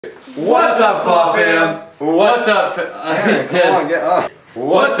What's up, Claw fam? What's up, Come on, get up.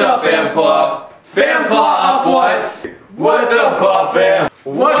 What's up, fam Claw? Fam Claw up once. What's up, Claw fam?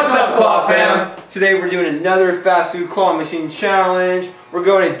 What's up, Claw fam? Today we're doing another fast food claw machine challenge. We're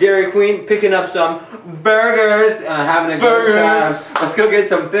going to Dairy Queen, picking up some burgers, having a good time. Let's go get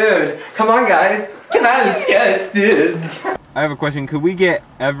some food. Come on, guys. Come on, let's do this. I have a question. Could we get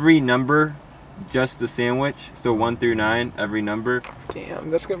every number? Just the sandwich, so 1 through 9, every number.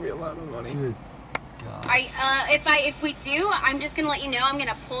 Damn, that's gonna be a lot of money. If we do, I'm just gonna let you know. I'm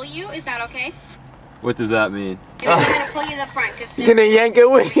gonna pull you. Is that okay? What does that mean? I'm gonna pull you to the front. You're gonna yank it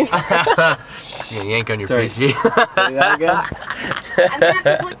with you. You yank on your PC. Say that again. I'm gonna have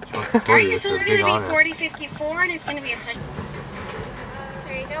to put. Are you It's a sure big it's gonna honor. be 4054 and it's gonna be a touch?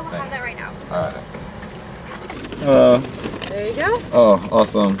 There you go. We'll have that right now. Alright. There you go. Oh,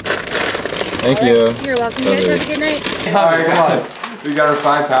 awesome. Thank you. You're welcome. You guys have a good night. Alright guys, we got our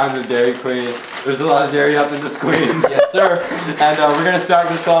 5 pounds of Dairy Queen. There's a lot of dairy up in this queen. Yes, sir. And we're gonna start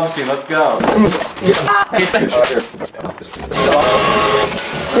this claw machine. Let's go.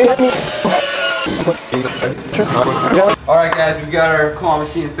 Alright guys, we got our claw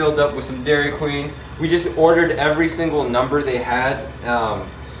machine filled up with some Dairy Queen. We just ordered every single number they had.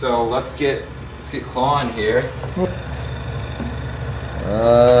 So let's get clawing here.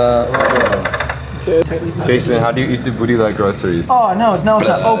 Jason, how do you eat the booty like groceries? Oh no, it's not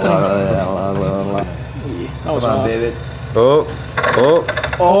the opening. Come on, baby. Oh.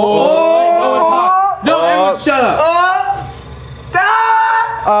 No, everyone shut up.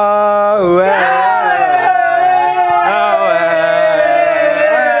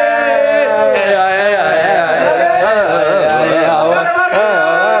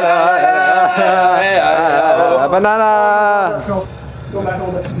 Banana. Go back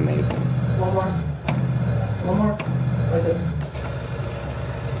over. That's amazing. One more. Right there.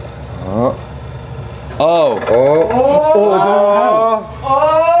 Oh.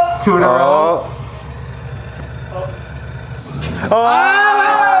 Two in a row.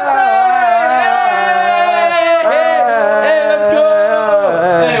 Hey, let's go.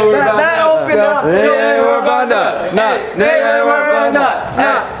 Hey, That opened up.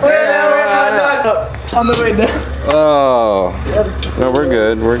 On the way down. Oh. No, we're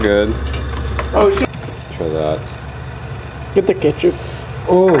good. Oh shit. Try that. Get the ketchup.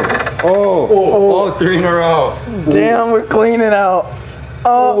 Oh, 3 in a row. Damn, we're cleaning out.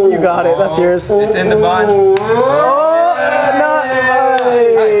 Oh, you got it. That's yours. It's in the bun.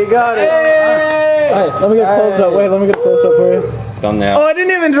 Hey, got it. Let me get a close up. Wait, let me get a close up for you. Thumbnail. Oh, I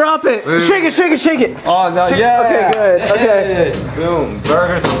didn't even drop it. Shake it. Oh, no, yeah. Okay, good. Okay. Boom.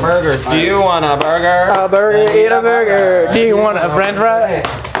 Burgers for burgers. Do you want a burger? A burger, eat a burger. Do you want a french fry?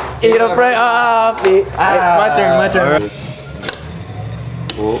 Eat a french My turn.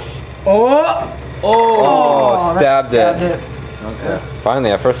 Oh, stabbed it. Okay.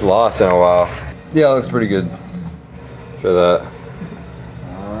 Finally, our first loss in a while. Yeah, it looks pretty good. Try that.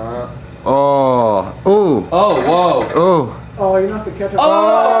 Oh. Ooh. Oh, whoa. Ooh. Oh, you don't have to catch up.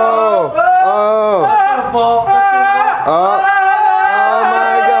 Oh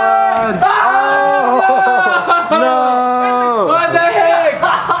my god! Oh no! What the heck?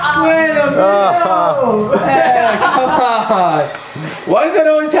 Wait a minute. Hey, come on. Why does that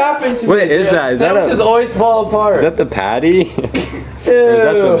always happen to me? What is that? Is that Sandwiches always fall apart. Is that the patty? Or is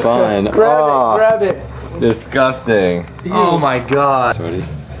that the bun? Grab it. Disgusting. Oh my god. Sorry.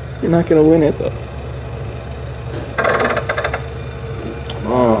 You're not gonna win it though.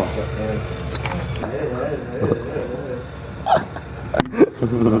 Oh.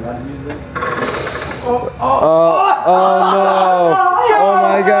 Oh no! Oh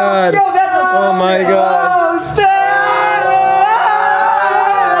my god! Oh my god!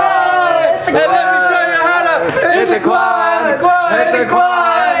 Hey, let me show you how to hit the quad. Hit the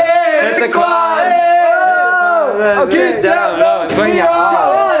quad. Okay, down. Swing it.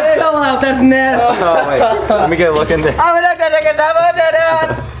 Fell out. That's nasty. Oh wait. Let me get a look in there.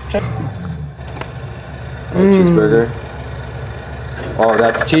 Cheeseburger. Oh,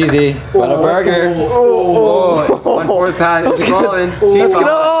 that's cheesy. But a burger. Oh, 1/4 pound. She's falling. She's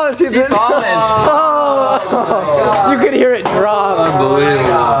falling. She's falling. Oh. You could hear it drop. Unbelievable.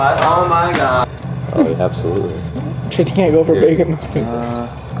 Oh my god. Oh, absolutely. Shit, you can't go for bacon.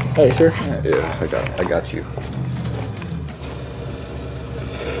 Are you sure? Yeah, I got you.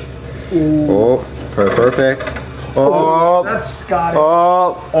 Oh, perfect. Oh. That's got it.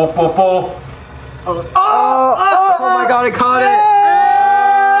 Oh my god, I caught it!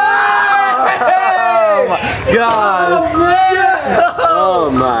 Oh my god! Oh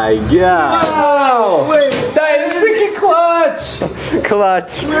my god! Wait, that is freaking clutch!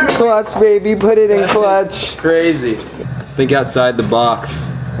 Clutch. Clutch, baby. Put it in clutch. Crazy. Think outside the box.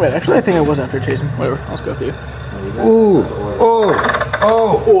 Wait, actually, I think I was after chasing. Whatever, I'll go with you. Ooh.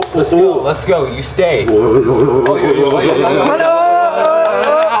 Oh. Let's go. Let's go. You stay.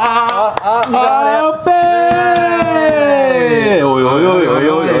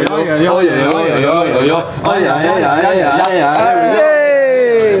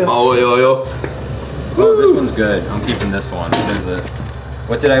 Oh, this one's good. I'm keeping this one. What is it?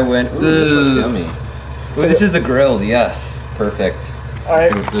 What did I win? Ooh, this looks yummy. Ooh, this is the grilled. Yes. Perfect. All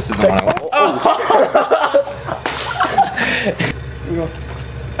right. This is the one I want.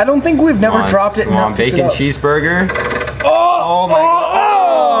 I don't think we've never dropped it. Come on, bacon cheeseburger. Oh my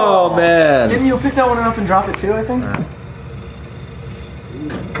god. Oh man. Didn't you pick that one up and drop it too, I think?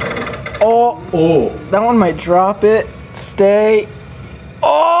 Oh. That one might drop it. Stay.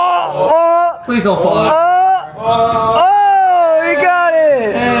 Please don't fall out. Oh, we got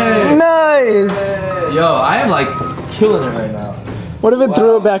it. Hey. Nice. Yo, I am like killing it right now. What if it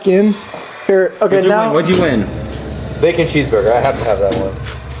threw it back in? Here, okay, now. What'd you win? Bacon cheeseburger. I have to have that one.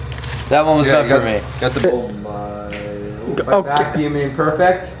 That one was meant for me. Got the Oh my. vacuuming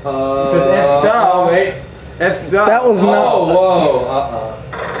perfect. If so, wait. If so, That was not. Whoa.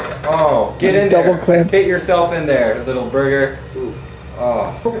 Oh, get in Double there. clamped. Get yourself in there, little burger.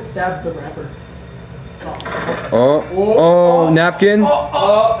 Oh. It stabs the wrapper. Oh, napkin.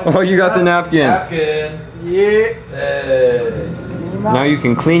 Oh, you got the napkin. Napkin. Yeah. Hey. Now you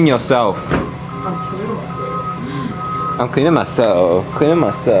can clean yourself. I'm cleaning myself. Cleaning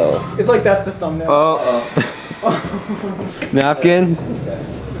myself. It's like that's the thumbnail. Oh. Napkin. No,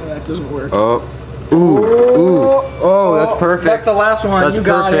 that doesn't work. Oh. Ooh. Oh, that's perfect. That's the last one. That's you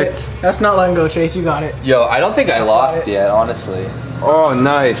got perfect. it. That's not letting go, Chase. You got it. Yo, I don't think I lost yet, honestly. Oh,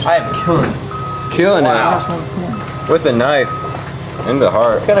 nice. I am killing. Killing Last it. one. Come on. With a knife. In the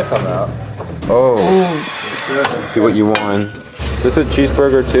heart. It's gonna come out. Oh. Let's see what you won. Is this a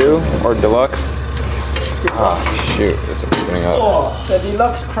cheeseburger too? Or deluxe? Oh, shoot. This is opening up. Oh, the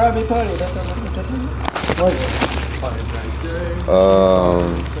deluxe Krabby Patty.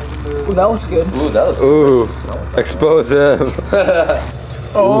 Ooh, that looks good. Ooh, that looks Ooh. Explosive.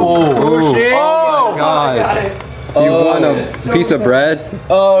 Oh, shit. Oh my god. I got it. You want a piece of bread?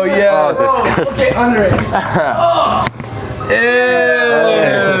 Oh yeah. Disgusting. Get under it.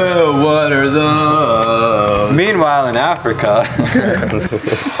 Ew, what are those? Meanwhile in Africa.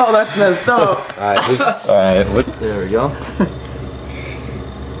 Oh, that's messed up. Alright, There we go.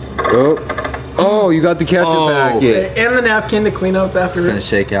 Oh, you got the ketchup packet. And the napkin to clean up after It's gonna it.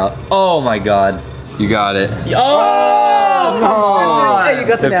 shake out. Oh my god. You got it. Oh! Hey, you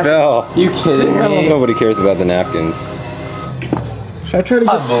got the It napkin. fell. You kidding me? Nobody cares about the napkins. Should I try to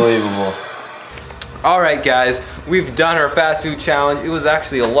get Unbelievable. Alright guys, we've done our fast food challenge. It was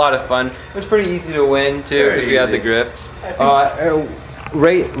actually a lot of fun. It was pretty easy to win too because we had the grips.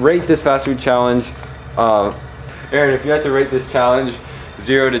 Rate this fast food challenge. Aaron, if you had to rate this challenge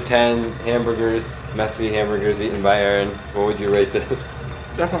 0 to 10 hamburgers, messy hamburgers eaten by Aaron, what would you rate this?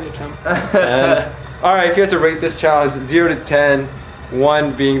 definitely a 10. Alright, if you had to rate this challenge 0 to 10,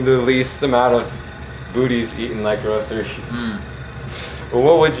 1 being the least amount of booties eaten like groceries,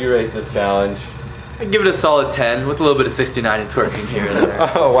 what would you rate this challenge? I'd give it a solid 10 with a little bit of 69 and twerking here and there.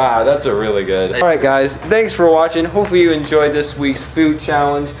 Oh wow, that's a really good. Alright guys, thanks for watching. Hopefully you enjoyed this week's food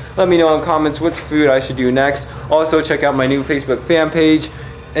challenge. Let me know in comments which food I should do next. Also check out my new Facebook fan page,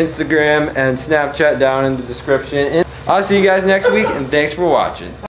 Instagram, and Snapchat down in the description. And I'll see you guys next week, and thanks for watching.